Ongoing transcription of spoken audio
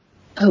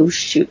Oh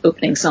shoot,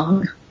 opening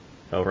song.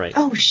 Oh, right.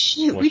 Oh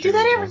shoot, we do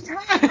that every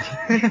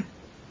time.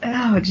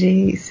 Oh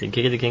jeez. Did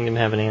King of the Kingdom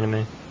have an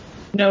anime?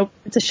 Nope,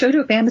 it's a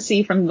shoujo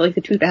fantasy from like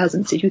the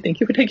 2000s. Did you think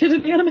you would take it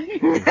in anime?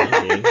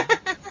 Maybe.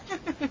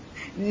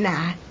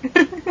 Nah.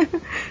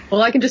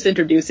 Well, I can just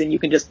introduce it and you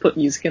can just put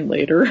music in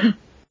later.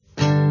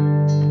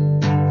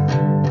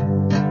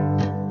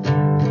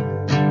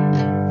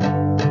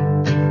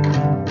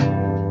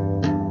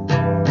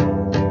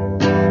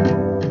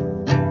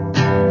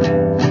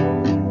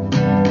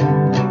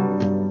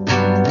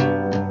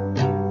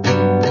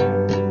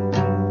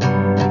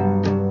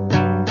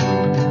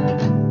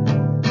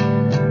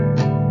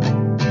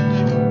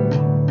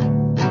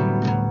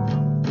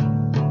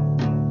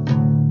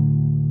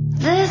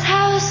 This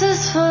house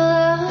is full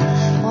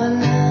of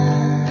women.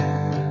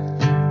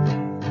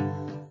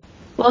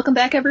 Welcome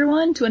back,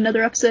 everyone, to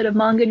another episode of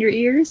Manga in Your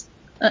Ears.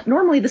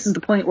 Normally, this is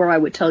the point where I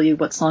would tell you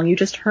what song you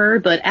just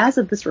heard, but as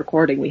of this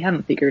recording, we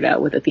haven't figured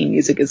out what the theme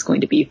music is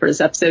going to be for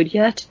this episode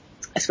yet.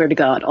 I swear to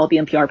God, all the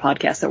NPR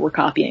podcasts that we're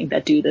copying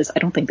that do this, I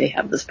don't think they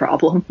have this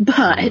problem,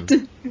 but...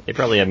 They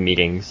probably have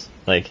meetings,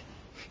 like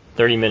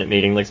 30-minute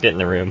meeting, let's get in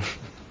the room.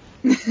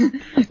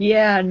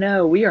 Yeah,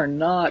 no, we are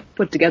not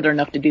put together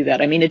enough to do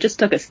that. I mean, it just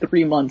took us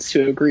 3 months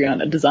to agree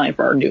on a design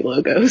for our new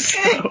logo, so...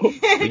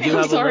 We do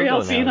have sorry, a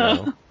logo now,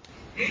 Alcina.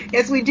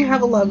 Yes, we do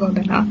have a logo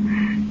now.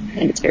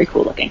 And it's very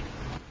cool looking.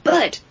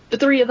 But the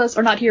three of us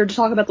are not here to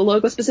talk about the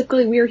logo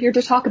specifically. We are here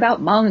to talk about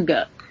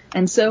manga.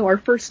 And so our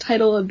first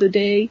title of the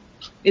day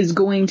is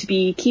going to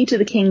be Key to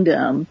the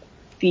Kingdom,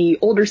 the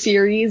older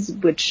series,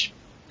 which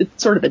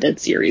it's sort of a dead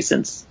series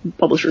since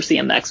publisher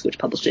CMX, which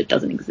published it,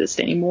 doesn't exist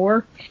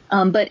anymore.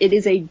 But it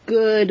is a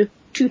good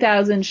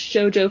 2000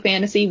 shoujo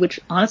fantasy, which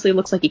honestly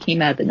looks like it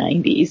came out of the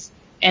 90s.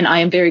 And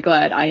I am very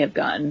glad I have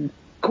gotten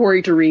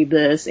Corey to read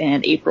this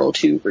and April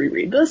to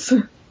reread this.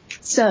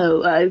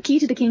 So, Key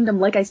to the Kingdom,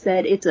 like I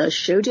said, it's a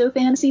shoujo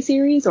fantasy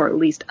series, or at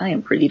least I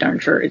am pretty darn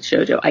sure it's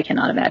shoujo. I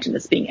cannot imagine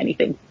this being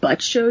anything but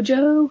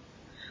shoujo.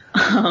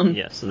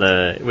 Yes,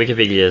 the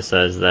Wikipedia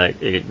says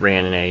that it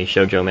ran in a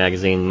shoujo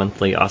magazine,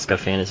 Monthly Asuka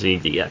Fantasy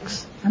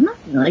DX. I'm not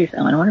familiar with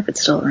that one. I wonder if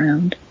it's still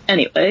around.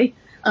 Anyway,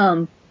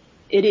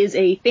 it is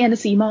a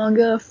fantasy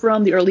manga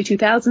from the early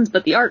 2000s,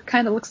 but the art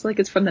kind of looks like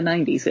it's from the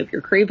 90s. So if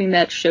you're craving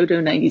that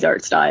shoujo 90s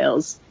art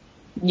styles,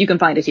 you can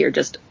find it here.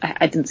 Just,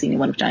 I didn't see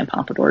anyone with giant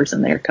pompadours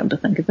in there, come to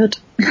think of it.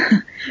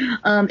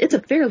 It's a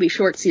fairly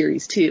short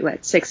series, too,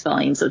 at 6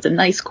 volumes, so it's a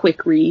nice,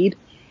 quick read.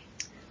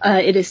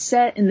 It is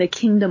set in the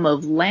Kingdom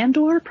of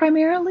Landor,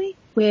 primarily,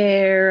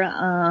 where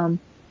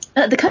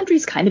the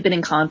country's kind of been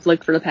in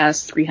conflict for the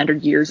past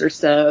 300 years or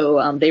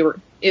so.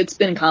 It's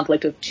been in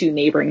conflict with 2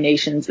 neighboring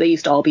nations. They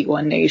used to all be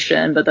one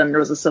nation, but then there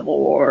was a civil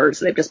war,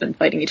 so they've just been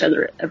fighting each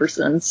other ever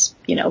since,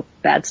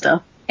 bad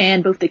stuff.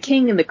 And both the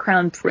king and the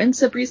crown prince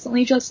have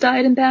recently just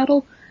died in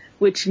battle,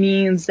 which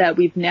means that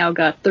we've now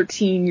got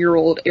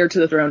 13-year-old heir to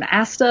the throne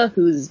Asta,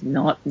 who's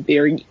not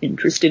very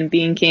interested in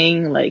being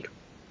king,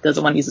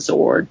 doesn't want to use a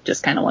sword,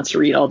 just kind of wants to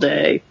read all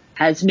day,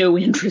 has no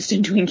interest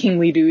in doing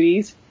kingly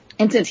duties.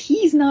 And since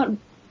he's not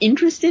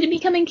interested in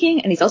becoming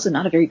king, and he's also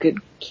not a very good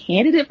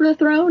candidate for the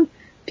throne,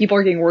 people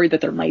are getting worried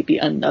that there might be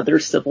another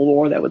civil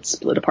war that would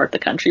split apart the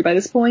country by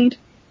this point.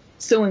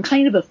 So in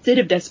kind of a fit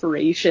of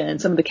desperation,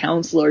 some of the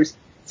counselors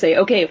say,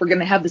 okay, we're going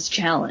to have this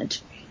challenge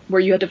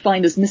where you have to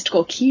find this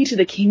mystical key to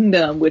the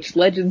kingdom, which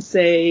legends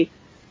say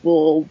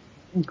will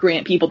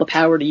grant people the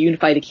power to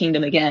unify the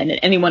kingdom again, and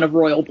anyone of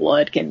royal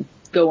blood can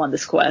go on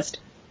this quest.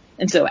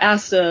 And so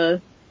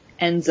Asta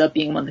ends up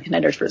being one of the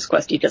contenders for this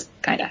quest. He just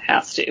kind of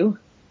has to.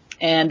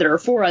 And there are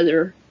 4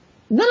 other,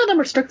 none of them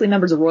are strictly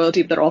members of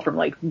royalty, but they're all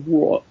from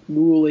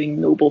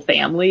ruling noble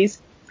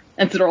families.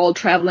 And so they're all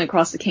traveling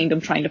across the kingdom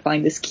trying to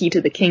find this key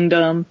to the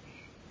kingdom.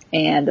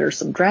 And there's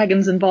some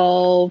dragons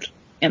involved.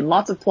 And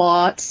lots of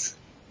plots,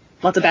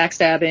 lots of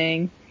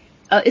backstabbing.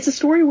 It's a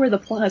story where the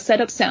plot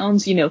setup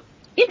sounds,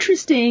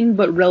 interesting,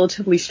 but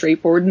relatively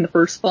straightforward in the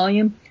first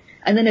volume.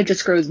 And then it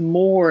just grows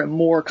more and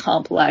more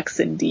complex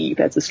and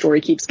deep as the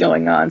story keeps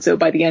going on. So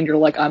by the end, you're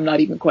like, I'm not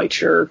even quite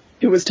sure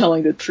who was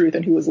telling the truth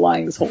and who was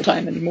lying this whole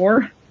time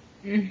anymore.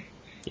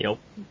 Yep.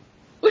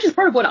 Which is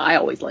part of what I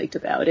always liked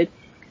about it.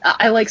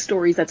 I like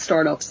stories that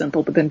start off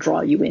simple, but then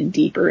draw you in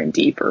deeper and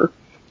deeper.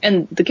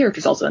 And the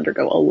characters also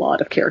undergo a lot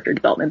of character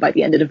development by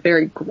the end in a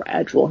very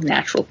gradual,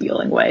 natural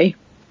feeling way.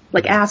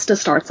 Asta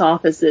starts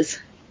off as this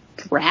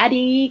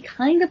bratty,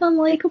 kind of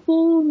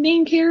unlikable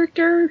main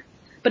character.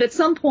 But at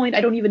some point,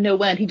 I don't even know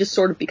when, he just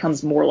sort of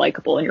becomes more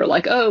likable. And you're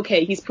like, oh,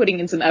 okay, he's putting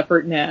in some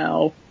effort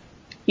now.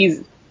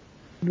 He's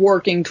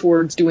working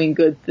towards doing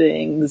good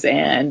things.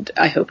 And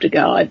I hope to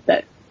God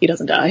that he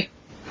doesn't die.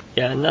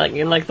 Yeah, in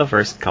the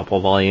first couple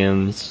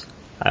volumes,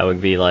 I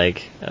would be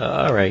like,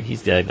 all right,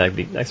 he's dead.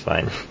 That's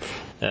fine.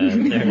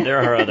 There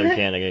are other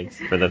candidates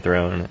for the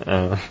throne.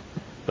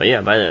 But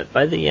yeah,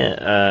 by the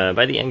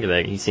end of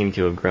it, he seemed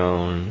to have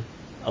grown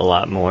a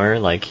lot more.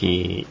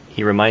 He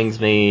reminds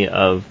me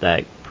of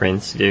that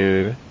prince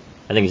dude.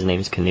 I think his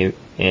name's Canute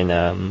in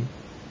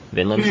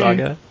Vinland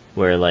Saga,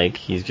 where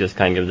he's just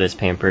kind of this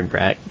pampered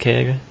brat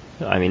kid.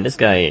 I mean, this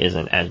guy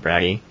isn't as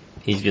bratty,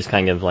 he's just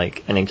kind of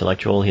like an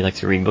intellectual. He likes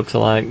to read books a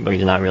lot, but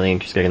he's not really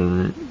interested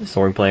in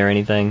swordplay or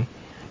anything.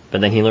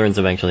 But then he learns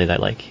eventually that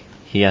like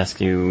he has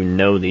to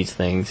know these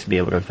things to be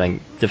able to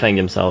defend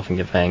himself and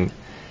defend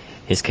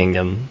his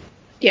kingdom.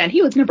 Yeah, and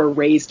he was never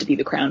raised to be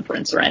the crown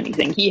prince or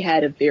anything. He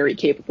had a very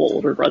capable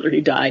older brother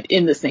who died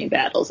in the same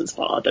battle as his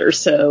father,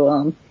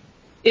 so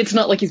it's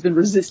not like he's been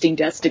resisting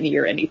destiny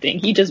or anything.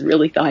 He just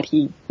really thought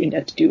he didn't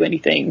have to do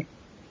anything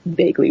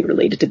vaguely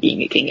related to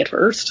being a king at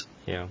first.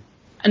 Yeah.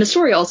 And the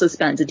story also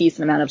spends a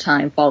decent amount of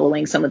time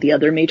following some of the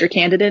other major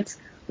candidates.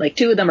 Like,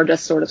 2 of them are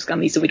just sort of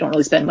scummy, so we don't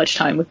really spend much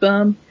time with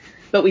them.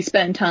 But we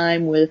spend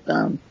time with,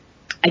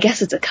 I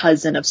guess it's a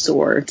cousin of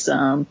sorts,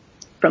 from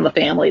a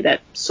family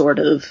that sort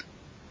of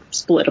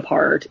split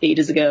apart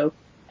ages ago.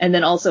 And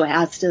then also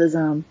Asta's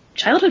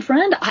childhood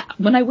friend.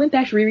 When I went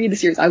back to reread the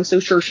series, I was so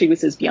sure she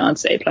was his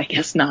fiance, but I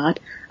guess not.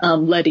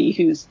 Letty,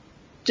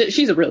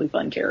 she's a really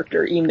fun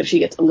character, even if she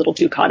gets a little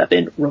too caught up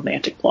in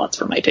romantic plots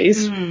for my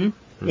taste.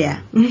 Mm-hmm.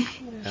 Yeah. Yeah.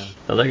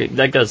 So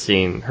that does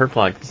seem, her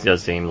plot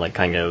does seem like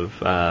kind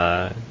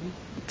of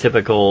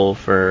typical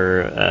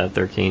for a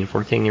 13,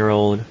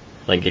 14-year-old,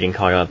 like getting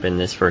caught up in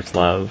this first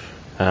love.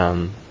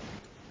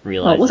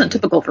 Realizing... Well, it wasn't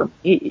typical for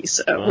me,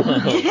 so...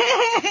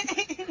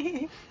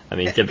 I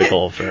mean,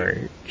 typical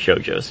for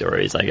shoujo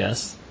stories, I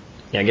guess.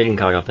 Yeah, getting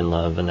caught up in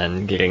love and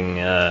then getting,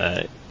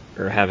 or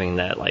having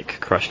that,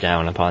 like, crush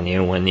down upon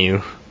you when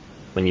you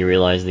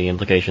realize the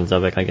implications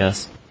of it, I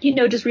guess.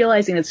 Just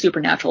realizing that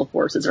supernatural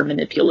forces are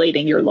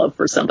manipulating your love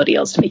for somebody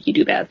else to make you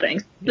do bad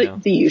things. The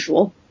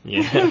usual.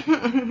 Yeah.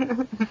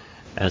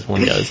 As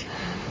one does.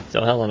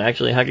 So, Helen,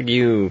 actually, how did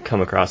you come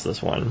across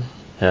this one?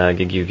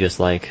 Did you just,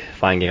 like,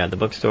 find it at the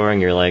bookstore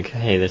and you're like,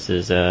 hey, this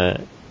is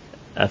a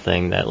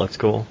thing that looks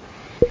cool?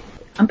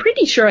 I'm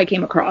pretty sure I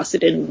came across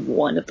it in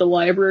one of the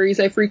libraries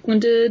I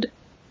frequented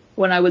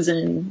when I was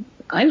in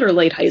either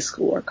late high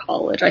school or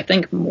college. I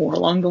think more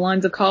along the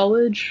lines of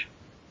college.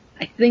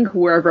 I think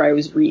wherever I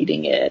was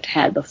reading it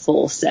had the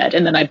full set,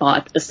 and then I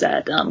bought the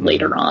set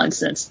later on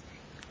since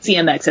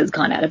CMX has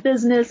gone out of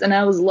business, and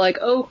I was like,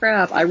 oh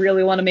crap, I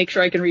really want to make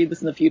sure I can read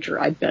this in the future.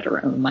 I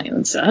better own my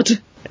own set.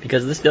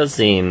 Because this does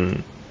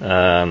seem,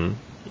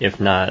 if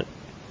not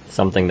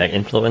something that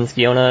influenced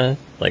Yona,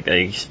 like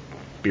a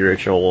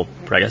spiritual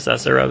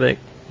predecessor of it,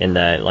 in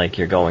that, like,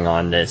 you're going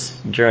on this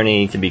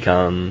journey to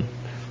become,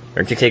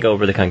 or to take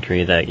over the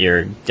country that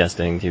you're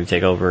destined to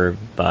take over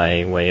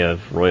by way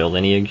of royal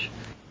lineage.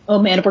 Oh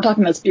man, if we're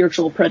talking about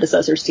spiritual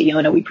predecessors to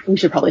Yona, we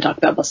should probably talk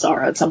about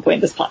Basara at some point in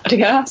this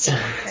podcast.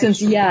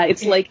 Since,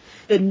 it's like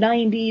the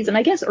 90s and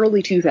I guess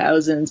early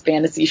 2000s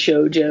fantasy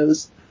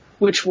shoujos,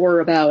 which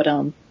were about,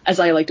 as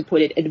I like to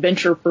put it,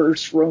 adventure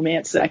first,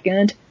 romance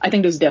second. I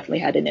think those definitely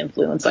had an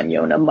influence on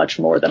Yona much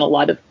more than a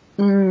lot of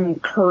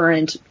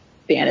current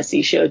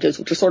fantasy shoujos,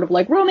 which are sort of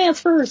like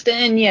romance first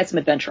and some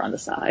adventure on the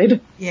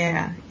side.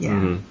 Yeah.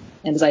 Mm-hmm.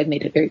 And as I've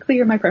made it very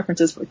clear, my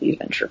preference is for the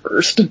adventure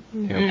first.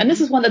 Mm-hmm. And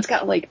this is one that's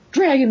got, like,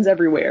 dragons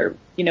everywhere.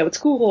 It's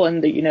cool,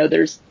 and,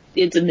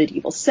 it's a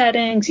medieval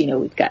settings.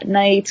 We've got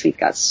knights, we've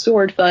got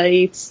sword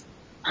fights.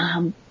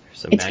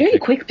 It's very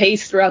quick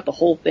paced throughout the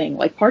whole thing.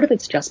 Like, part of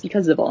it's just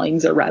because the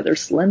volumes are rather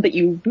slim, but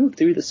you move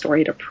through the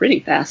story at a pretty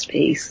fast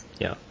pace.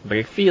 Yeah, but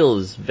it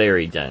feels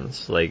very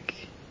dense. Like,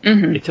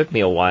 It took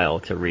me a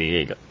while to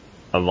read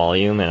a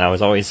volume, and I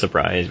was always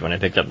surprised when I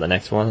picked up the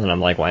next one, and I'm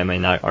like, why am I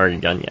not already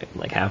done yet?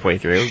 Like, halfway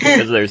through,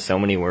 because there's so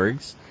many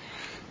words.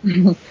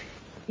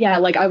 Yeah,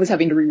 like, I was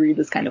having to reread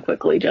this kind of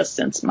quickly just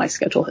since my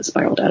schedule has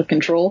spiraled out of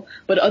control.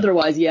 But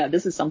otherwise,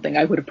 this is something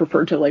I would have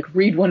preferred to, like,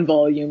 read one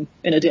volume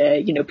in a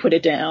day, put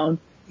it down.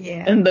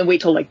 Yeah. And then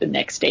wait till, like, the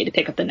next day to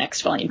pick up the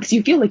next volume. Because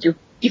you feel like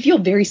you feel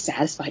very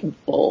satisfied and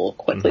full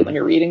quickly when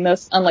you're reading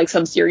this. Unlike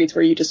some series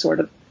where you just sort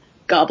of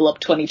gobble up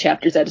 20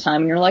 chapters at a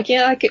time and you're like,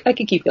 I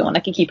could keep going. I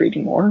could keep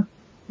reading more.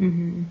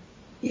 Mm-hmm.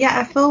 Yeah,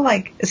 I feel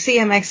like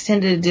CMX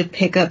tended to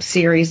pick up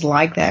series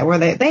like that, where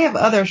they have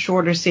other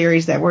shorter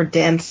series that were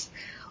dense,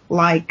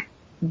 like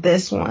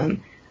this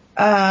one.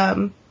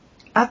 I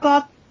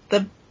thought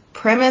the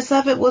premise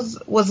of it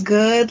was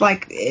good.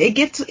 Like, it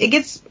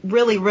gets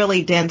really,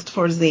 really dense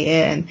towards the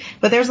end,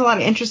 but there's a lot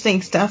of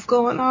interesting stuff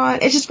going on.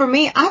 It's just, for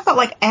me, I felt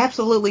like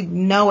absolutely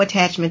no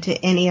attachment to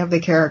any of the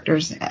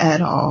characters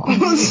at all.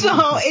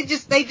 So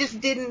they just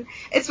didn't.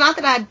 It's not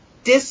that I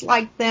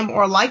disliked them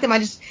or liked them.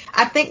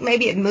 I think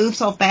maybe it moved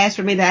so fast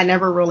for me that I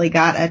never really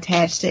got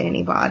attached to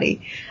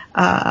anybody.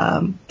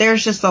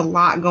 There's just a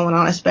lot going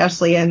on,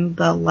 especially in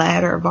the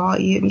latter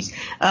volumes.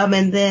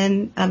 And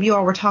then, you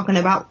all were talking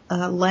about,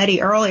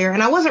 Letty earlier,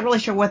 and I wasn't really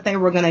sure what they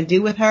were going to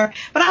do with her,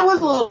 but I was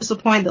a little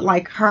disappointed that,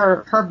 like,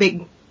 her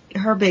big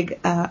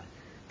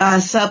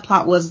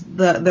subplot was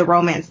the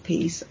romance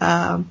piece.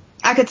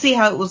 I could see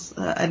how it was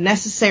a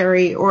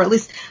necessary, or at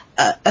least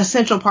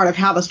essential part of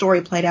how the story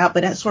played out,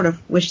 but I sort of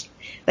wish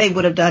they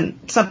would have done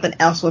something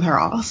else with her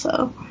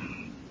also.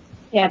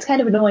 Yeah, it's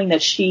kind of annoying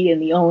that she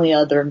and the only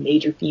other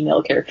major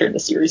female character in the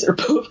series are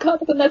both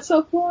caught up in that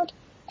subplot.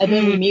 And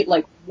then we meet,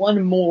 like,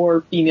 one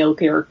more female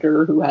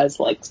character who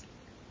has, like,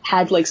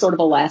 had, like, sort of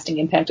a lasting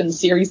impact in the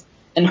series.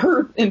 And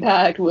her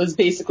impact was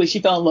basically she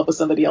fell in love with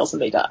somebody else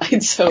and they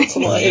died. So it's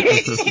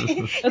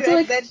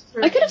like, That's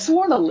true. I could have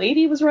sworn a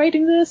lady was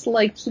writing this.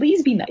 Like,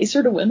 please be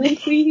nicer to women,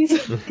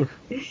 please.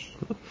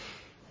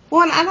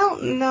 Well, and I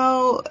don't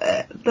know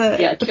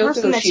the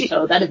person Kyoko that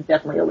Shito, that is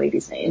definitely a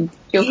lady's name.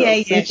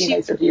 Kyoko, Yeah, be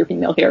nicer to your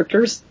female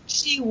characters.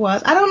 she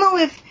was. I don't know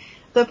if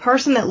the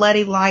person that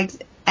Letty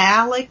liked,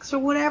 Alex or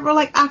whatever,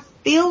 like, I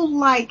feel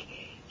like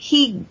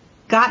he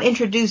got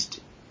introduced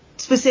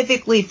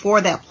specifically for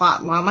that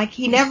plot line. Like,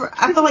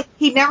 I feel like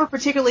he never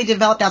particularly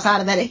developed outside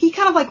of that. He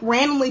kind of like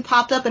randomly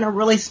popped up in a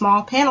really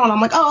small panel and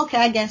I'm like, oh, okay,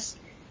 I guess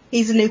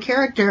he's a new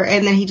character,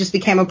 and then he just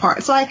became a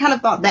part. So I kind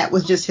of thought that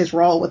was just his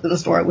role within the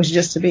story, was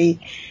just to be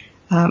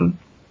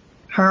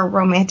her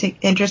romantic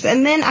interest.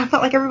 And then I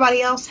felt like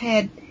everybody else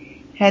had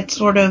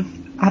sort of,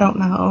 I don't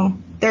know,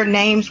 their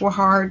names were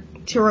hard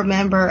to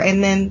remember,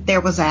 and then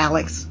there was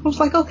Alex. I was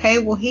like, okay,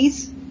 well,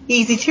 he's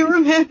easy to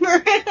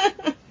remember.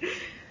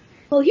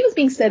 Well, he was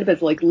being set up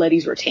as like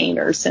Letty's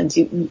retainer since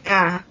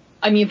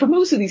I mean, for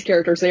most of these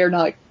characters, they are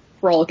not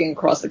frolicking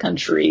across the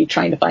country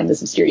trying to find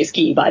this mysterious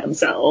key by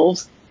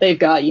themselves. They've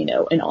got,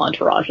 an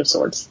entourage of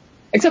sorts.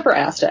 Except for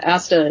Asta.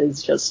 Asta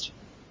is just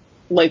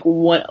like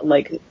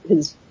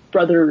his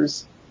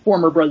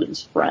former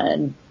brother's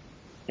friend,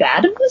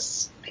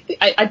 Badamus?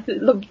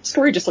 The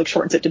story just like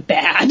shortens it to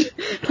bad.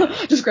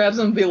 Just grabs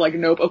him and be like,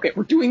 nope, okay,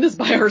 we're doing this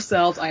by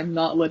ourselves. I'm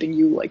not letting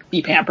you like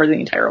be pampered the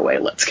entire way.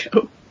 Let's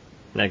go.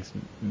 Next,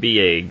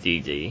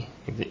 B-A-D-D.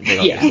 They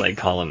don't just like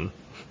call him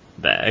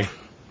Bag.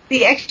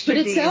 The extra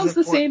But it D sounds is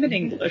the important. same in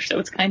English, so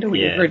it's kind of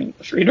weird for an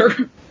English reader.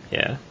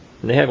 Yeah.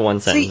 They had one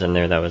sentence in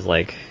there that was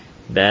like,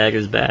 Bag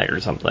is Bag or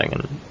something,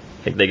 and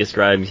like, they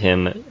described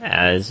him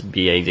as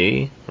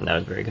B-A-D, and that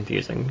was very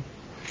confusing.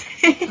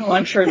 Oh,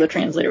 I'm sure the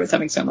translator was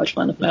having so much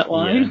fun with that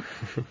line.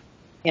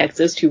 Yeah, because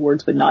those two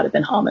words would not have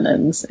been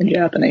homonyms in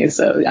Japanese,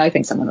 so I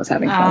think someone was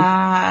having fun.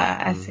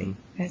 I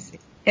see.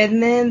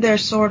 And then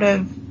there's sort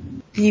of,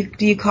 do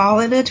you call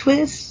it a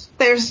twist?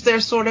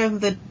 There's sort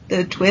of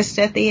the twist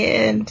at the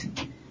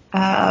end.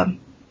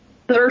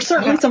 There are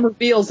certainly some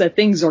reveals that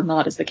things are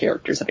not as the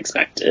characters have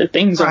expected.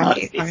 Things are not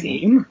as they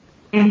seem.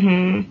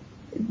 Mm-hmm.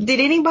 Did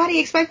anybody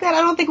expect that?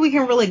 I don't think we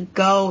can really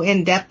go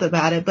in depth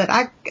about it, but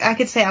I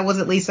could say I was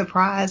at least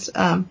surprised.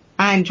 I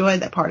enjoyed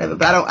that part of it,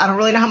 but I don't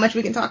really know how much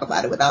we can talk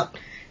about it without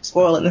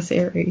spoiling the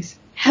series.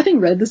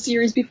 Having read the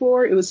series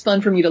before, it was fun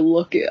for me to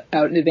look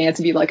out in advance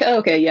and be like, oh,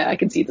 okay, yeah, I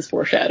can see this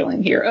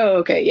foreshadowing here. Oh,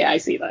 okay, yeah, I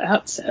see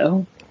that.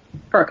 So,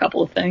 for a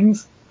couple of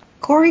things.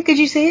 Corey, could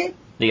you see it?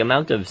 The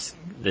amount of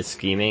the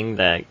scheming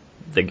that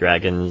the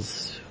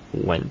Dragons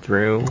went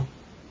through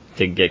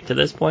to get to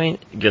this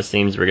point just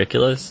seems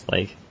ridiculous.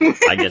 Like,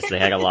 I guess they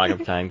had a lot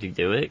of time to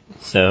do it,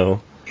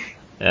 so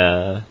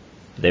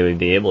they would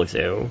be able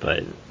to,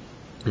 but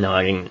no,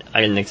 I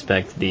didn't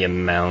expect the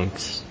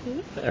amount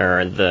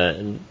or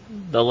the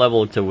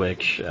level to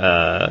which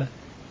the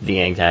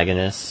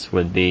antagonists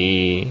would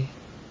be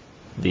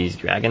these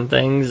dragon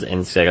things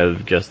instead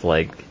of just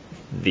like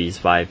these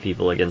 5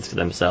 people against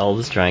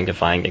themselves trying to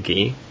find a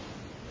key.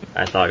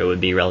 I thought it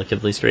would be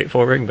relatively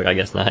straightforward, but I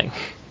guess not.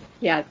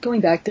 Yeah, going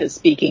back to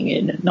speaking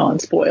in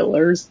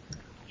non-spoilers,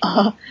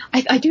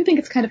 I do think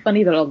it's kind of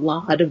funny that a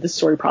lot of the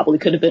story probably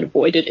could have been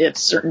avoided if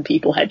certain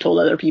people had told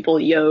other people,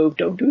 yo,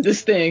 don't do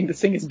this thing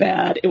is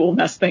bad, it will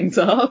mess things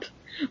up.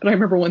 But I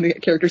remember one of the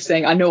characters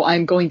saying, I know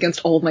I'm going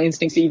against all of my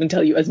instincts to even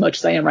tell you as much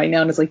as I am right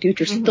now, and it's like, dude,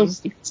 you're still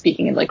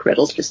speaking in like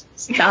riddles, just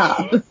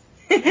stop.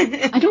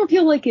 I don't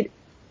feel like it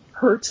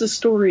hurts the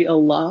story a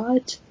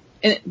lot.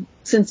 And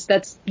since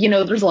that's,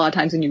 there's a lot of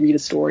times when you read a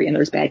story and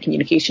there's bad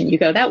communication, you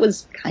go, that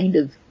was kind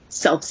of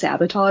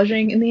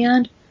self-sabotaging in the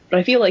end. But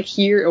I feel like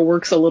here it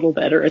works a little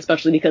better,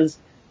 especially because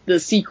the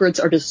secrets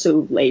are just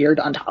so layered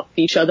on top of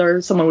each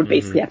other. Someone would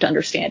basically have to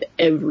understand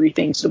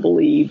everything to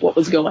believe what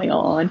was going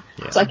on.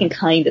 Yeah. So I can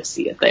kind of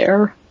see it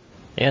there.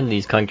 And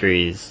these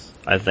countries,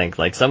 I think,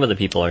 like, some of the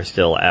people are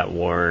still at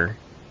war,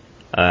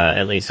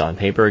 at least on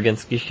paper,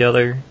 against each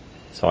other.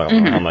 So I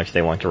don't know how much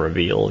they want to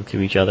reveal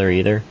to each other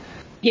either.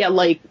 Yeah,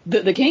 like,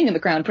 the king and the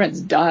crown prince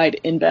died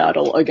in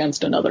battle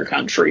against another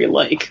country,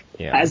 like,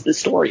 as the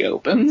story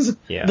opens.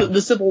 Yeah.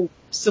 The civil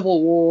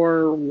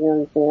war,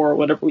 world war,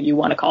 whatever you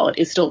want to call it,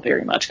 is still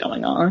very much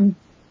going on.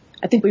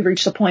 I think we've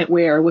reached a point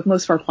where, with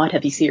most of our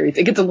plot-heavy series,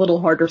 it gets a little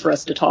harder for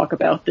us to talk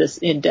about this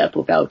in depth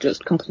without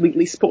just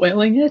completely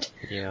spoiling it.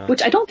 Yeah.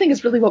 Which I don't think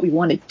is really what we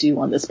want to do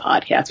on this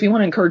podcast. We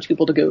want to encourage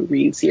people to go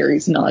read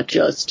series, not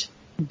just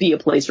be a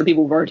place for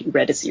people who've already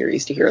read a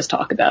series to hear us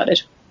talk about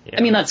it. Yeah.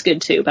 I mean, that's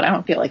good too, but I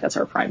don't feel like that's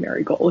our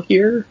primary goal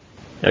here.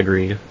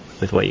 Agreed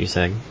with what you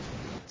said.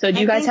 So do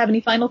you guys have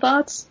any final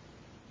thoughts?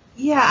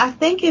 Yeah, I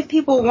think if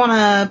people want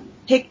to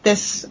pick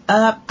this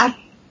up, I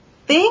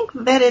think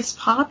that it's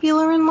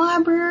popular in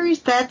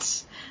libraries.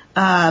 That's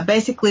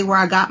basically where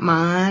I got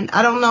mine.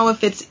 I don't know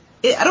if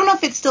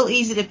it's still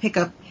easy to pick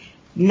up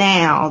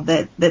now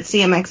that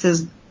CMX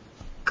is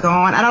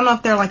gone. I don't know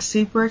if they're like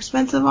super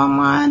expensive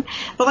online,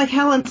 but like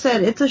Helen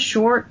said, it's a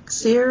short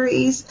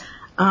series.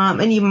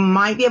 And you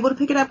might be able to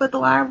pick it up at the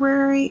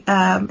library.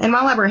 And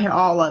my library had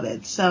all of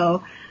it.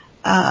 So,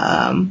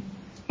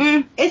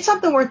 It's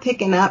something worth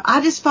picking up.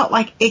 I just felt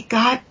like it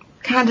got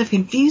kind of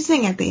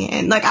confusing at the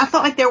end. Like, I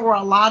felt like there were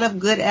a lot of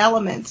good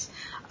elements,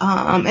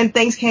 and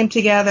things came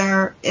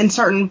together in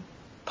certain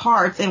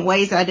parts in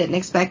ways that I didn't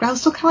expect. But I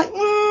was still kind of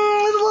like,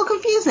 it's a little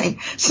confusing.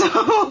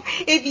 So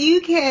if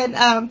you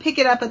can pick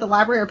it up at the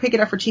library or pick it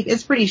up for cheap,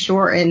 it's pretty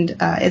short and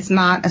it's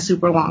not a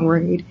super long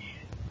read.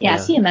 Yeah,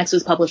 CMX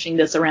was publishing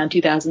this around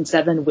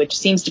 2007, which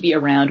seems to be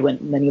around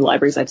when many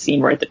libraries I've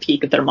seen were at the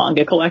peak of their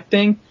manga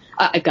collecting.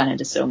 I've gone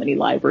into so many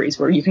libraries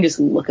where you can just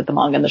look at the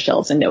manga on the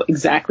shelves and know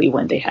exactly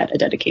when they had a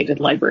dedicated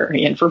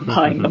librarian for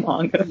buying the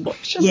manga.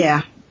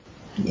 Yeah.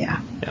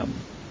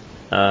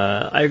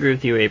 I agree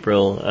with you,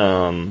 April.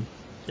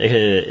 It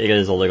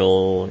is a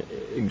little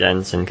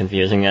dense and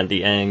confusing at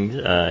the end.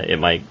 It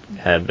might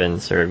have been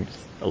served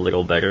a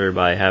little better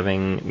by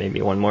having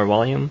maybe one more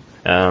volume.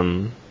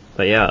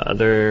 But yeah,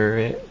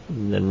 other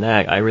than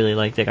that, I really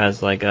liked it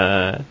as like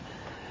a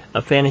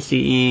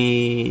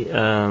fantasy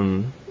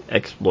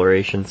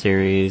exploration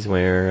series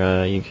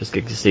where you just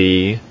get to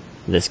see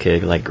this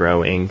kid like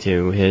grow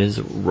into his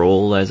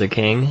role as a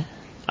king.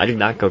 I did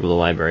not go to the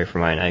library for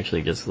mine. I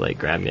actually just like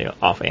grabbed it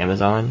off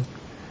Amazon,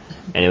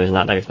 and it was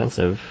not that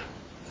expensive.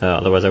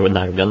 Otherwise, I would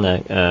not have done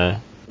that.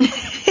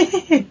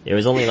 It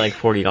was only like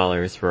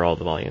 $40 for all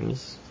the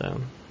volumes.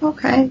 So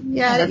okay,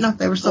 yeah, I didn't know if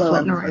they were still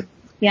floating around.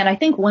 Yeah, and I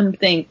think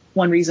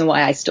one reason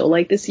why I still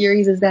like this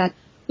series is that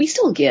we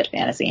still get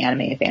fantasy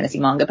anime and fantasy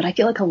manga, but I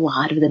feel like a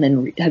lot of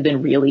them have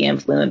been really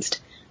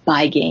influenced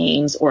by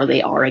games, or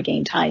they are a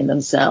game tying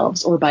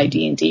themselves, or by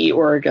D&D,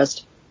 or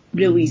just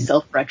really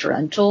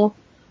self-referential.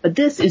 But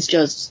this is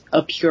just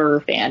a pure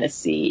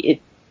fantasy.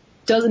 It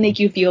doesn't make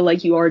you feel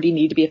like you already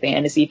need to be a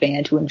fantasy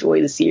fan to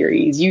enjoy the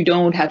series. You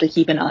don't have to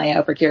keep an eye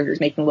out for characters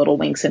making little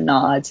winks and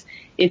nods.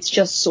 It's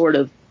just sort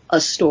of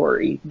a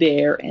story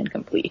there and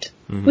complete,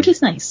 which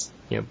is nice.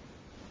 Yep.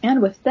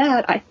 And with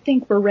that, I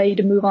think we're ready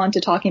to move on to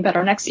talking about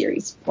our next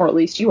series. Or at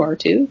least you are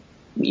too.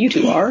 You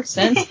two are,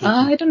 since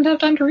I didn't have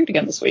time to read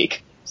again this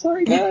week.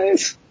 Sorry,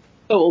 guys.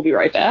 But we'll be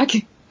right back.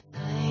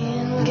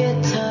 Playing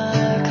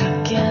guitar,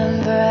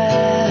 cooking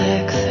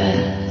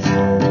breakfast,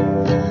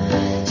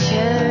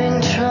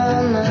 sharing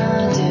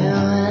trauma,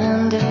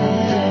 doing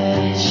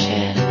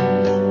dishes.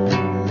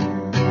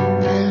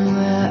 And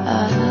where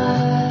are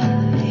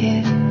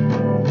you?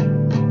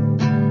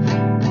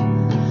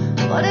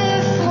 What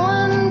if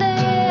one day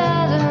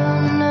I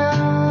don't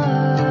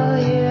know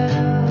you?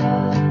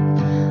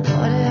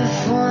 What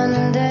if one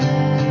day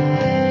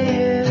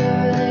you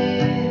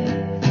leave?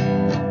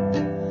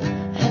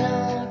 And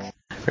I'll...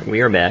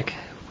 We are back.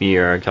 We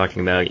are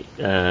talking about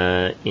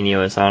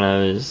Inio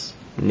Asano's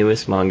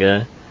newest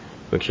manga,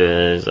 which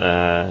is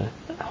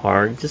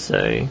hard to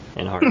say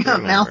and hard to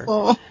remember.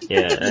 Mouthful.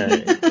 Yeah,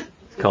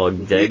 it's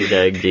called Dag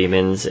Dag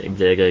Demons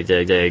Dag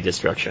Dag Dag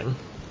Destruction,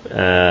 which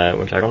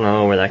I don't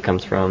know where that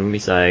comes from,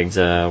 besides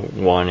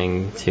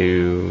wanting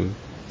to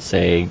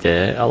say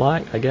de a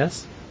lot, I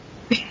guess.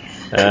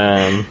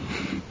 But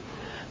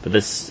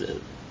this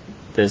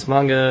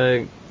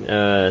manga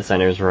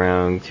centers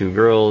around two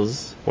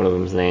girls. One of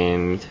them's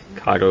named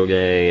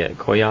Kagoge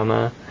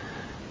Koyama,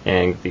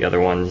 and the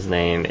other one's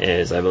name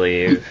is, I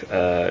believe,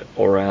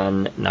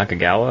 Oran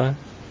Nakagawa.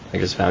 I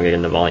just found it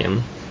in the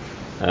volume.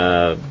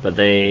 But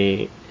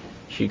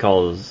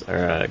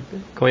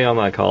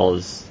Koyama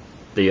calls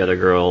the other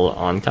girl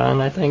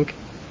Antan, I think.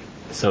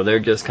 So they're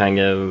just kind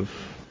of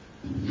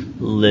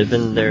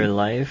living their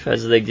life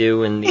as they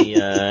do in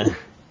the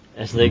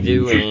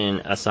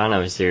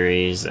Asano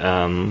series.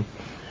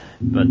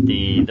 But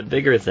the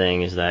bigger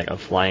thing is that a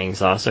flying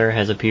saucer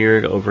has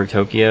appeared over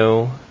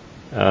Tokyo,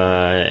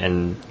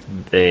 and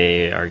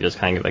they are just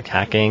kind of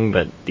attacking.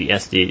 But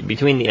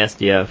between the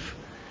SDF,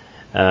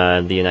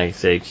 the United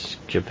States,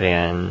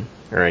 Japan,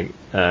 or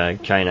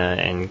China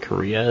and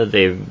Korea,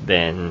 they've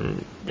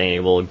been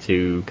able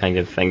to kind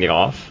of fend it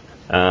off.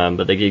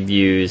 But they did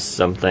use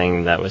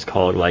something that was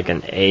called like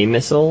an A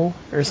missile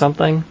or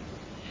something,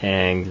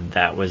 and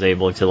that was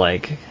able to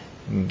like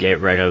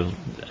get rid of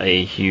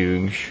a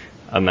huge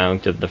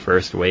amount of the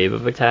first wave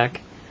of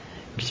attack,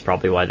 which is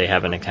probably why they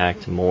haven't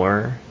attacked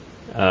more.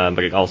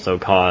 But it also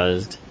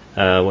caused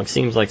what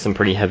seems like some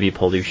pretty heavy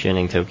pollution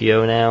in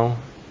Tokyo now.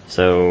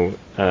 So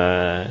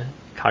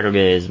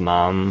Kagoge's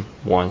mom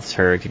wants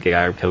her to get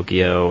out of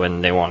Tokyo,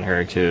 and they want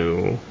her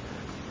to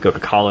go to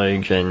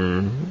college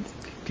and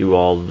do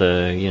all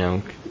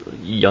the,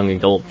 young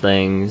adult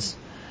things.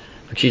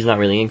 But she's not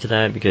really into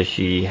that because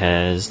she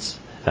has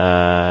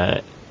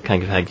kind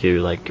of had to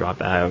like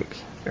drop out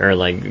or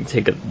like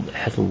take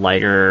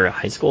lighter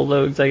high school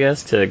loads, I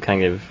guess, to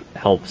kind of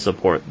help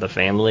support the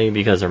family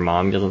because her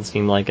mom doesn't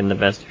seem like in the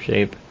best of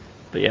shape.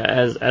 But yeah,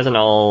 as an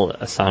all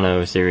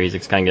Asano series,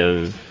 it's kind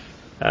of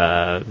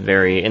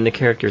very in the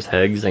characters'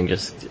 heads and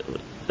just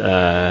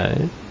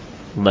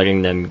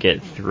letting them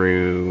get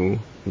through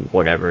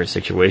whatever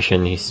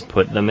situation he's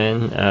put them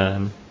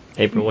in.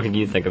 April, what did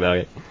you think about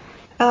it?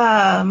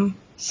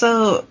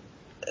 So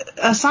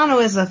Asano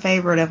is a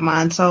favorite of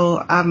mine,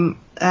 so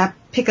I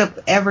pick up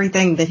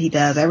everything that he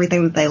does,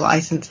 everything that they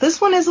license. This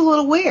one is a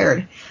little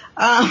weird.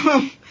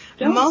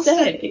 Don't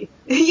say.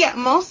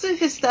 Most of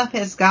his stuff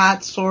has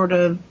got sort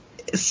of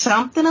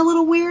something a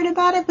little weird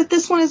about it, but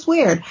this one is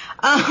weird.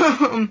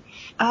 Where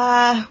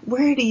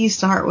do you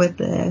start with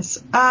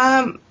this?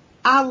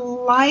 I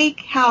like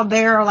how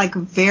there are like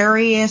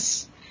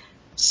various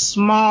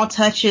small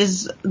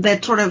touches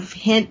that sort of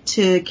hint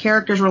to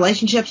characters'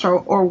 relationships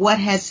or what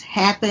has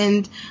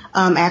happened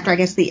after, I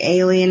guess, the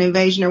alien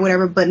invasion or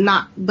whatever, but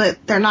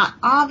they're not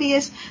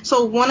obvious.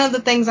 So one of the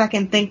things I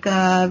can think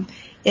of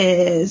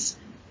is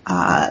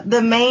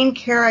the main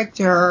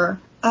character.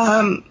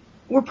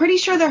 We're pretty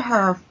sure that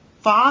her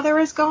father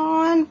is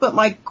gone, but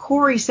like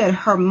Corey said,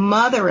 her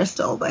mother is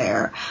still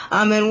there.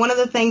 And one of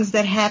the things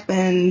that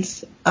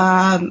happens in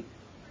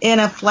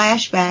a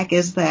flashback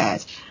is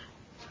that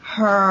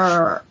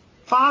her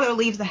father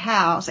leaves the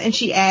house and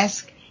she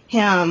asks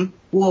him,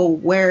 well,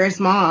 where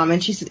is mom?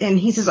 And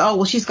he says, oh,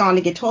 well, she's gone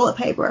to get toilet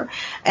paper.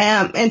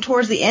 And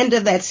towards the end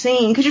of that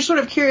scene, cause you're sort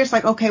of curious,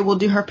 like, okay, well,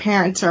 do her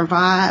parents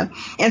survive?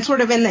 And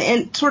sort of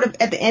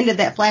at the end of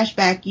that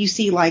flashback, you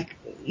see like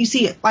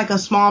a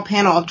small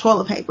panel of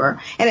toilet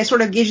paper, and it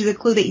sort of gives you the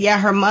clue that, yeah,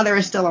 her mother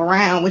is still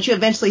around, which you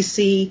eventually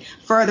see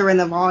further in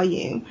the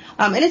volume.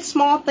 And it's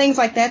small things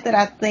like that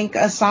I think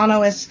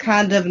Asano is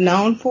kind of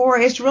known for.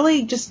 It's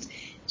really just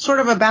sort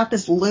of about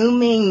this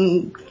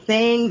looming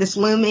thing, this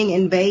looming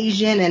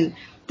invasion, and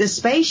the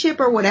spaceship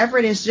or whatever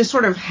it is just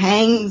sort of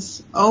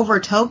hangs over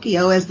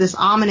Tokyo as this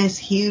ominous,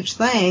 huge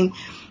thing,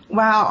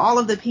 while all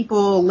of the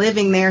people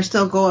living there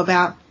still go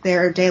about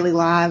their daily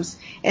lives.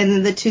 And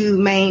then the two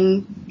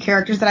main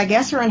characters that I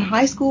guess are in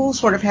high school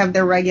sort of have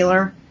their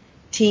regular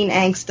teen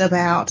angst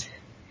about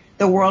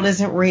the world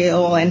isn't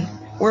real and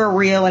we're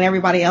real and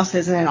everybody else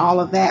isn't, and all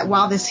of that,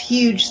 while this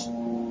huge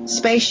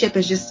spaceship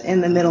is just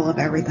in the middle of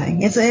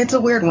everything. It's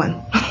a weird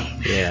one.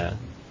 Yeah.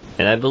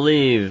 And I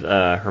believe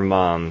her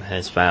mom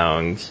has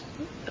found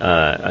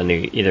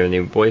either a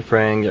new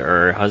boyfriend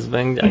or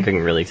husband. I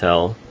couldn't really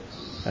tell.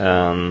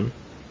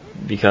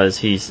 Because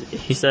he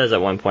says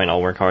at one point,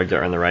 I'll work hard to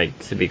earn the right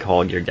to be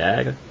called your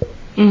dad.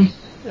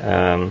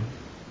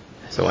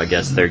 So I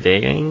guess they're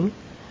dating.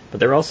 But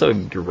they're also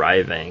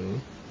driving.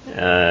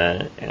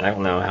 And I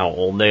don't know how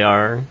old they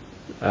are.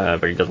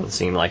 But it doesn't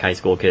seem like high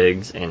school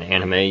kids in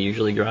anime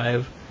usually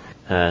drive.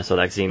 So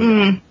that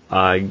seemed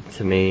odd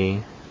to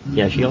me.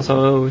 Yeah, she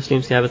also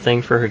seems to have a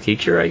thing for her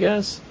teacher, I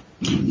guess.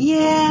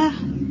 Yeah.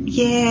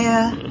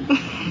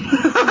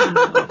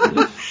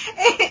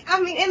 I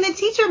mean, and the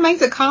teacher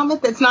makes a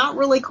comment that's not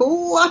really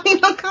cool. I mean,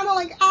 I'm kind of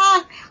like,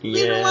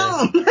 leave it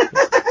alone.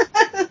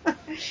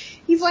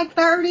 He's like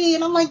 30,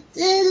 and I'm like,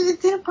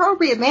 it's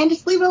inappropriate, man.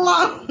 Just leave it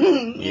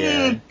alone.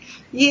 Yeah.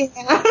 Yeah.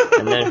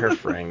 And then her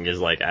friend is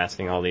like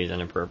asking all these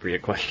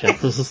inappropriate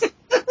questions.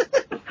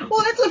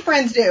 Well, that's what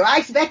friends do. I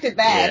expected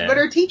that. Yeah. But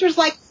her teacher's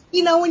like,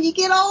 when you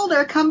get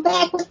older, come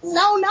back with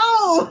no.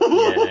 Yeah.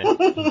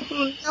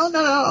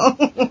 No.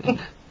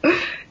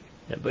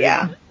 Yeah, but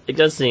it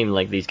does seem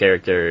like these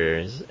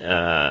characters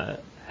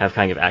have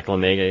kind of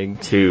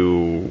acclimated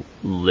to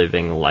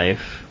living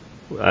life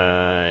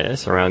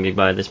surrounded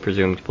by this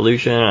presumed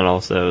pollution, and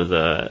also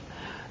the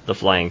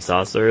flying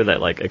saucer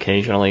that like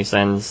occasionally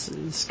sends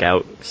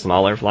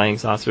smaller flying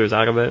saucers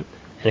out of it.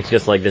 It's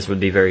just like this would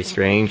be very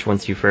strange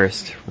once you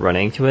first run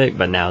into it,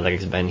 but now that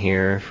it's been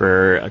here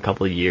for a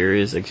couple of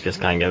years, it's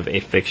just kind of a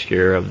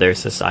fixture of their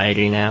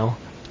society now.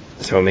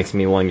 So it makes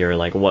me wonder,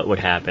 like, what would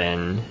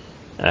happen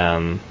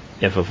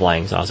if a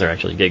flying saucer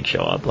actually did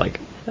show up? Like,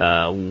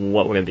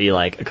 what would it be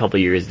like a couple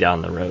of years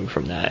down the road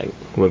from that?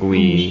 Would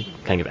we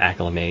kind of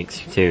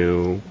acclimate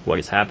to what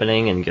is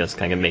happening and just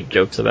kind of make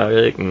jokes about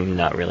it and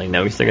not really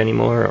notice it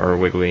anymore? Or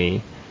would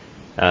we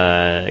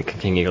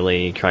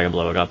continually try to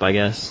blow it up, I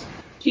guess?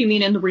 Do you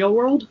mean in the real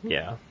world?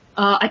 Yeah.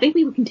 I think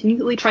we would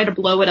continually try to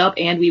blow it up,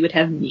 and we would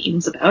have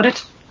memes about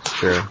it.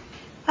 Sure.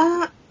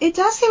 It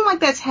does seem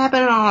like that's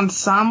happening on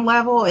some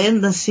level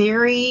in the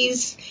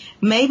series.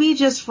 Maybe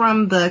just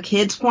from the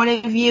kids'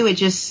 point of view, it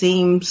just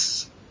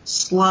seems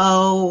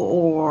slow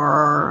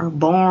or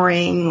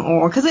boring,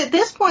 or because at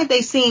this point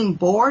they seem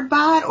bored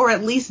by it, or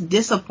at least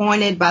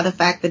disappointed by the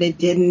fact that it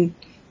didn't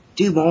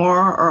do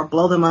more or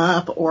blow them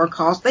up or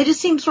cause. They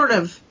just seem sort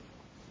of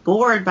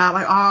bored by,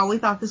 like, oh, we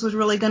thought this was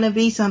really going to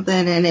be something,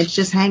 and it's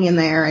just hanging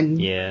there, and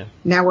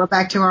now we're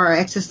back to our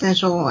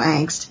existential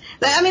angst.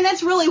 I mean,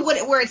 that's really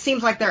where it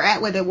seems like they're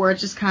at with it, where it's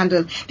just kind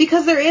of,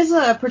 because there is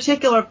a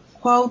particular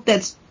quote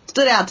that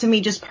stood out to me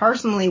just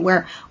personally,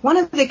 where one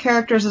of the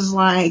characters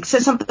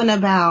said something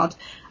about,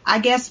 I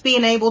guess,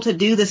 being able to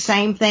do the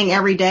same thing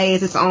every day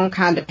is its own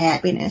kind of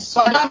happiness.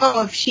 So I don't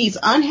know if she's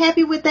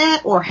unhappy with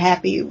that or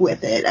happy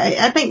with it.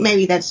 I think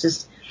maybe that's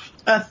just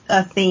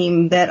a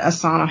theme that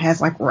Asano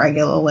has like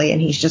regularly, and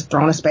he's just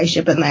thrown a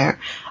spaceship in there.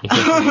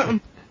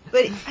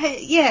 But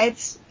yeah,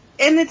 it's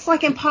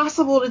like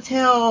impossible to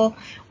tell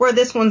where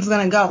this one's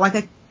gonna go.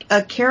 Like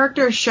a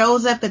character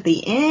shows up at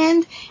the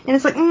end, and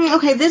it's like,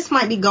 okay, this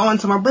might be going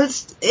somewhere,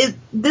 but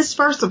this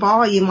first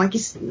volume, like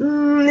it's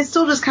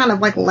still just kind of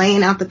like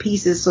laying out the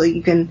pieces so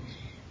you can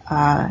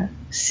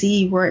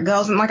see where it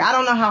goes. And like, I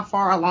don't know how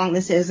far along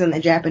this is in the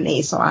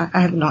Japanese, so I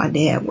have no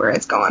idea where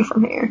it's going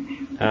from here.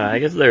 I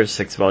guess there's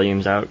 6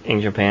 volumes out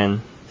in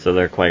Japan, so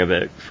they're quite a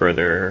bit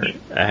further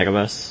ahead of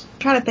us. I'm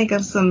trying to think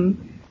of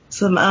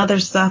some other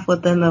stuff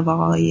within the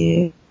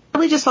volume. It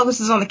really just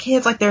focuses on the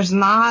kids. Like, there's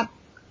not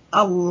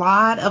a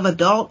lot of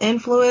adult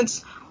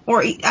influence,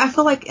 or I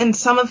feel like in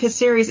some of his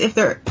series, if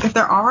there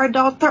are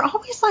adults, they're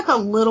always like a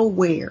little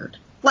weird.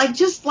 Like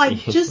just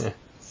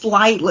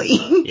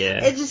slightly.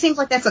 Yeah. It just seems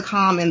like that's a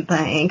common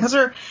thing. Cause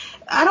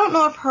I don't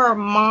know if her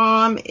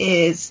mom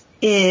is,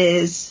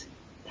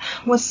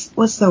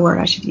 what's the word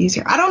I should use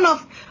here? I don't know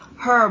if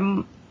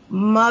her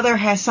mother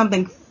has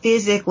something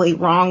physically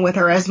wrong with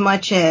her as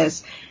much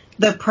as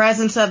the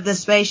presence of the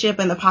spaceship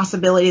and the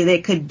possibility that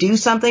it could do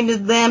something to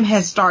them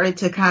has started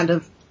to kind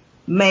of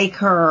make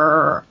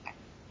her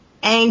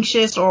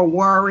anxious or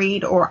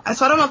worried, so I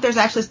don't know if there's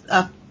actually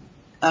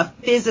a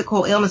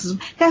physical illness.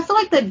 I feel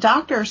like the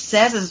doctor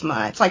says as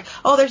much, like,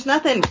 oh, there's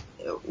nothing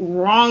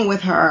wrong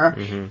with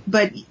her,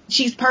 but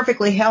she's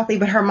perfectly healthy.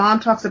 But her mom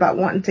talks about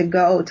wanting to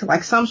go to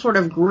like some sort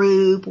of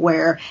group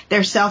where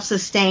they're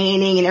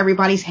self-sustaining and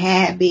everybody's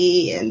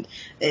happy, and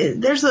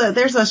there's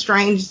a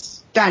strange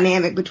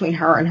dynamic between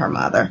her and her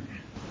mother.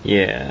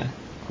 Yeah,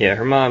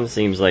 her mom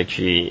seems like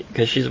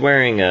because she's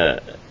wearing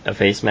a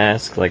face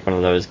mask, like one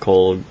of those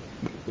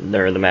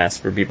they're the masks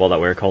for people that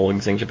wear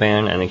colds in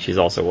Japan. I think she's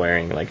also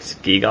wearing like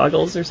ski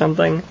goggles or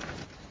something.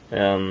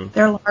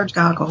 They're large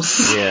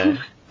goggles. Yeah.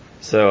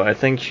 So I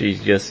think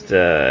she's just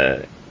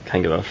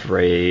kind of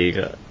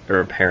afraid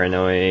or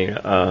paranoid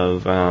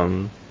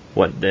of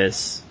what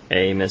this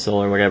A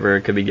missile or whatever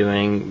could be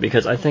doing,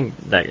 because I think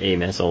that A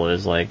missile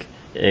is like,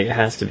 it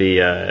has to be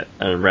a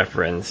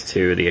reference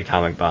to the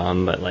atomic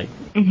bomb, but like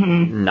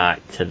not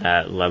to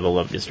that level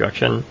of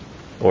destruction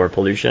or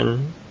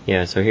pollution.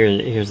 Yeah, so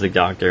here's the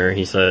doctor.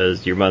 He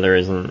says, your mother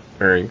isn't,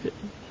 or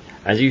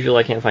as usual,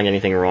 I can't find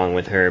anything wrong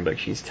with her, but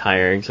she's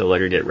tired, so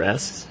let her get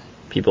rest.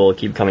 People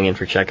keep coming in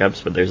for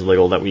checkups, but there's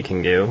little that we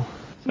can do.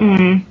 So,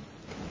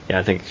 yeah,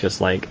 I think it's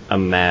just like a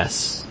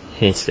mass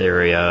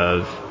hysteria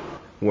of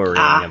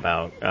worrying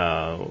about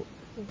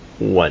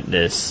what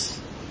this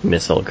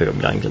missile could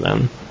have done to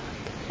them.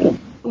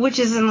 Which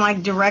is in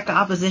like direct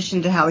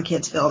opposition to how the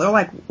kids feel. They're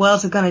like, well,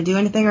 is it going to do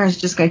anything, or is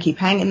it just going to keep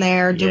hanging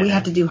there? Do we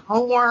have to do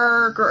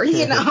homework? Or,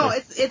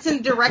 it's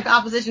in direct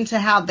opposition to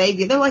how they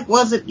view. They're like,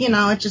 was it,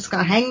 it's just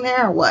going to hang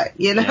there or what,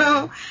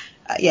 Yeah.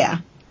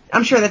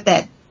 I'm sure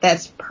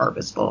that's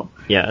purposeful.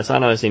 Yeah,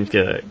 Asano seems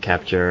to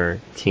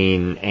capture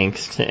teen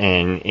angst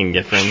and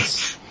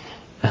indifference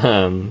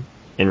in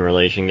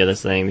relation to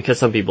this thing, because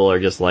some people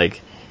are just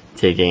like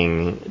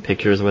taking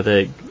pictures with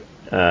it.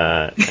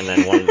 And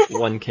then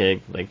one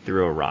kid like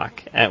threw a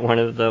rock at one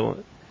of the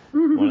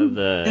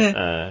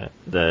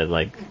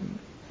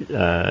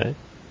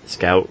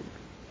scout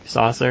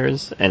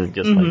saucers, and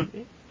just like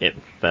it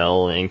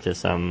fell into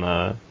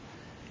some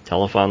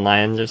telephone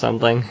lines or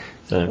something.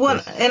 So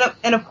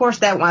and of course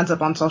that winds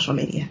up on social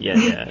media. Yeah,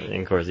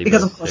 and of course he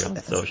posts it on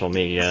social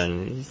media,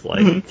 and he's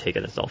like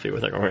taking a selfie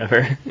with it or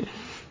whatever.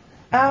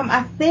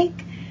 I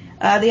think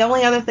the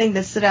only other thing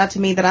that stood out to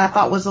me that I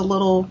thought was a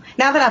little,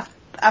 now that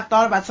I've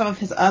thought about some of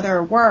his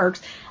other works,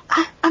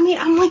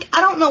 I'm like, I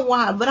don't know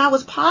why, but I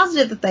was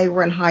positive that they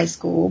were in high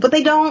school, but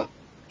they don't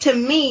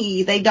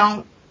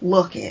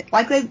look it.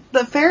 Like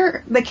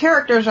the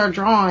characters are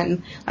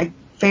drawn like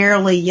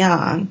fairly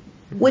young,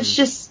 which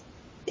just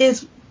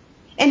is,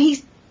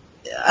 and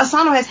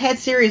Asano has had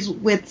series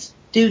with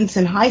students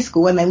in high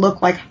school and they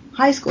look like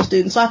high school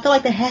students, so I feel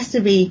like that has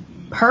to be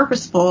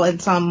purposeful in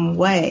some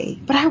way.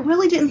 But I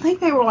really didn't think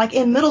they were like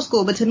in middle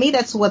school, but to me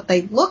that's what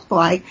they looked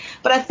like.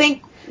 But I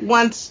think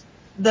once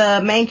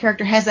the main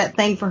character has that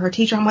thing for her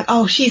teacher, I'm like,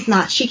 oh, she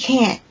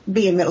can't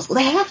be in middle school.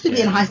 They have to be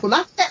in high school.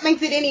 Not that that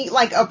makes it any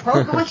like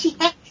appropriate. Like she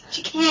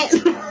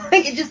can't.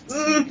 Like it just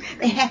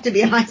they have to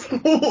be in high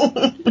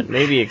school.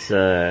 Maybe it's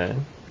a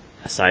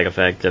side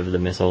effect of the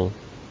missile.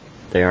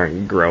 They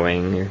aren't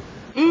growing.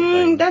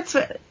 That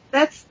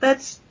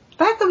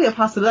could be a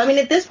possibility. I mean,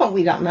 at this point,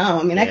 we don't know.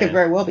 I mean, that could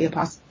very well be a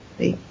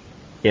possibility.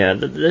 Yeah,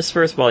 this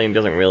first volume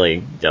doesn't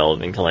really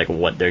delve into like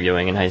what they're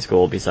doing in high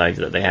school, besides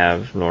that they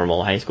have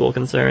normal high school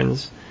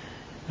concerns.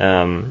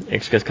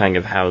 It's just kind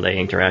of how they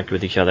interact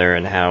with each other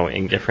and how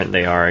indifferent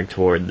they are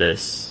toward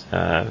this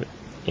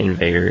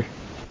invader.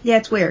 Yeah,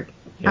 it's weird.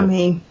 Yep. I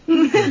mean,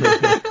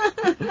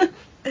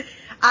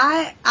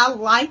 I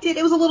liked it.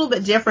 It was a little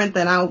bit different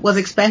than I was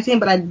expecting,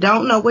 but I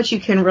don't know what you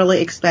can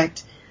really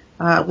expect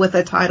with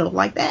a title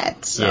like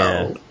that.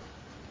 So.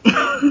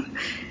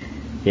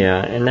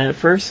 Yeah, and that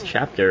first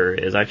chapter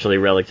is actually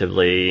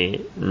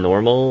relatively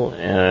normal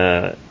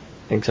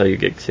until you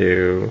get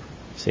to,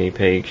 say,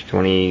 page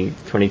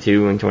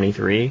 22 and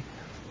 23.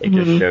 It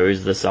just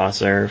shows the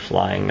saucer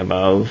flying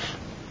above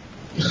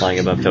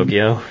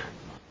Tokyo.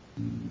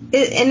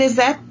 And is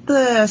that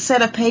the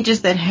set of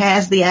pages that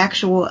has the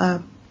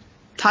actual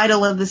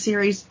title of the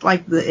series,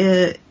 like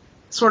the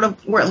sort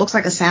of where it looks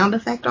like a sound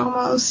effect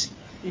almost?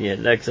 Yeah,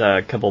 that's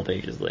a couple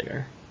pages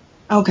later.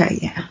 Okay,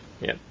 yeah.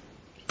 Yep.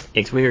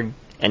 It's weird.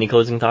 Any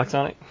closing thoughts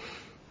on it?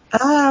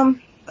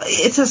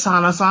 It's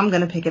Asano, so I'm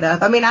gonna pick it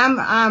up. I mean,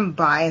 I'm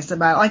biased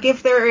about it. Like,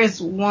 if there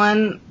is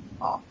one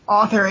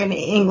author in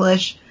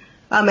English,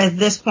 at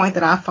this point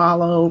that I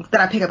follow,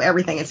 that I pick up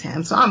everything, it's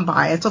him. So I'm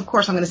biased. Of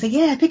course I'm gonna say,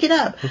 yeah, pick it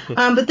up.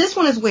 But this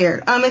one is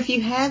weird. If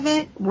you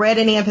haven't read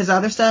any of his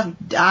other stuff,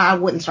 I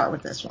wouldn't start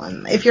with this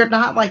one. If you're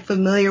not, like,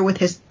 familiar with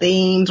his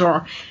themes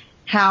or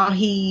how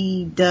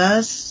he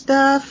does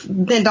stuff,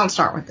 then don't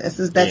start with this.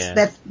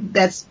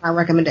 That's my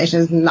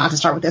recommendation, is not to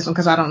start with this one,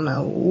 because I don't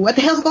know what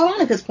the hell's going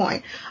on at this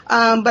point.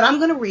 But I'm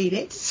gonna read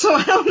it, so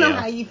I don't know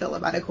how you feel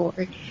about it,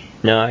 Corey.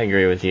 No, I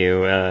agree with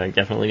you.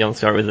 Definitely don't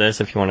start with this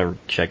if you want to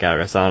check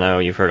out Asano.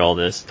 You've heard all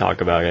this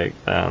talk about it.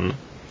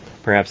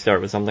 Perhaps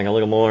start with something a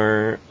little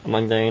more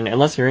mundane.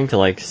 Unless you're into,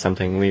 like,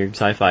 something weird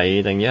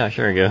sci-fi, then yeah,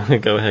 sure, go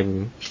ahead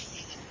and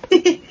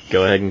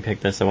pick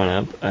this one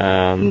up.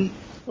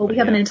 Well, we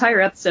have an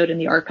entire episode in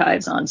the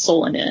archives on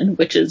Solanin,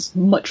 which is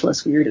much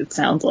less weird, it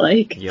sounds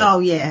like. Yep. Oh,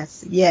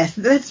 yes,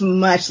 that's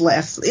much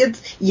less.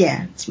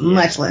 It's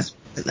much less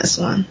than this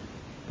one.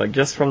 But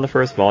just from the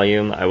first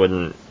volume, I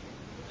wouldn't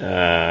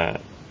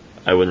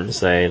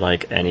say,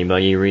 like,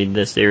 anybody read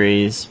this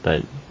series,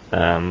 but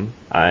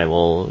I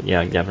will,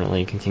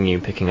 definitely continue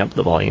picking up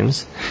the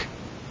volumes.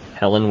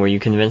 Helen, were you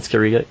convinced to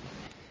read it?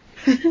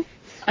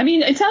 I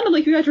mean, it sounded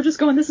like you guys were just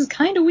going, this is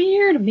kind of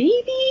weird,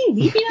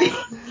 maybe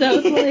not.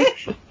 So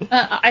it's like,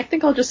 I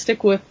think I'll just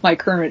stick with my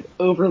current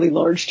overly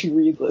large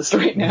to-read list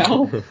right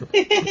now.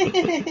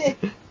 Yeah.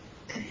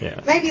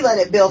 Maybe let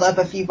it build up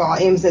a few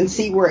volumes and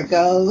see where it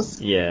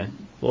goes. Yeah.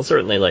 We'll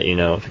certainly let you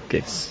know if it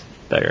gets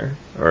better.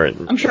 Or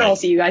I'm sure I'll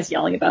see you guys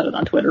yelling about it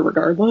on Twitter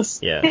regardless.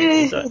 Yeah.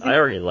 I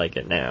already like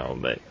it now,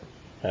 but...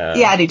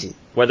 yeah, I do too.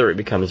 Whether it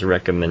becomes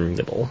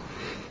recommendable.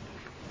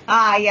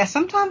 Yeah,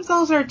 sometimes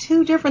those are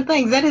two different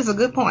things. That is a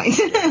good point.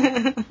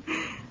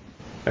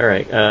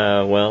 Alright,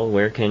 well,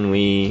 where can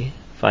we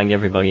find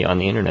everybody on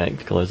the internet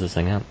to close this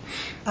thing out?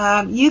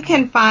 You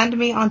can find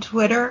me on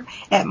Twitter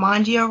at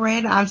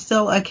MangioRed. I'm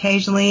still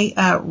occasionally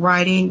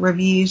writing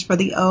reviews for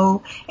the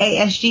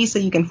OASG, so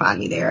you can find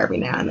me there every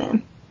now and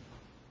then.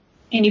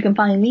 And you can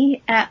find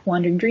me at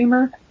Wandering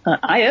Dreamer.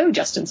 I owe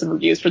Justin some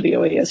reviews for the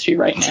OASG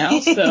right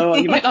now, so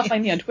you might not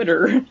find me on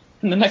Twitter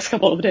in the next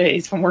couple of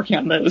days if I'm working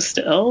on those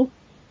still.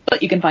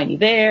 But you can find me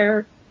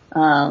there.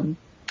 I'm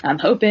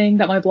hoping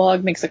that my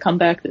blog makes a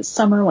comeback this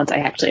summer once I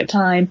actually have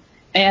time.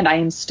 And I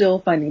am still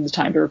finding the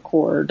time to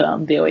record the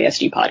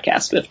OASG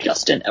podcast with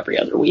Justin every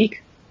other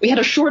week. We had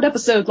a short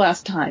episode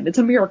last time. It's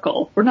a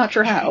miracle. We're not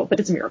sure how, but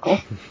it's a miracle.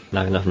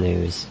 Not enough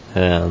news.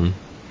 Oh,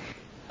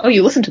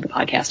 you listen to the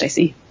podcast, I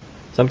see.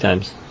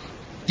 Sometimes.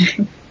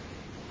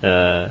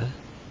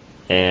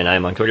 And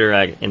I'm on Twitter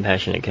at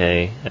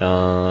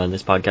ImpassionateK.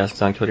 This podcast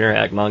is on Twitter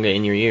at Manga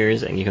in Your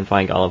Ears, and you can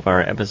find all of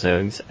our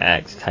episodes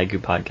at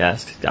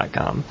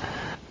taikupodcast.com.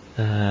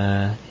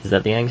 Is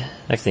that the end?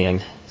 That's the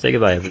end. Say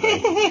goodbye,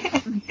 everybody.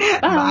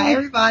 Bye,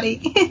 everybody.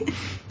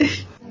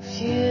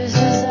 Confuses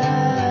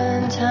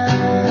and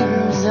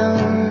time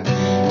zone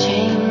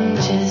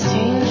changes,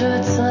 change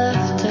what's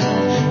left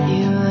of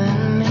you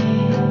and me.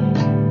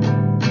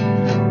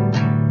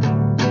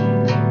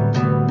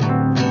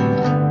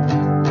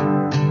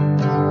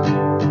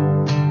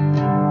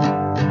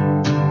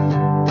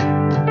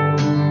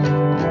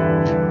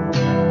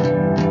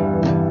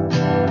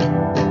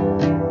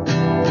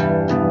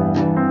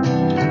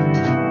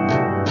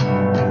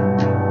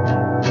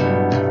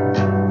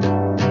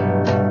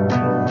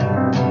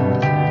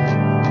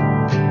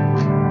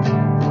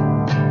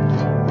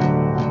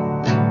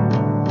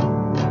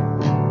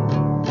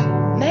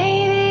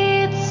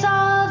 Maybe it's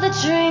all the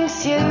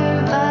drinks you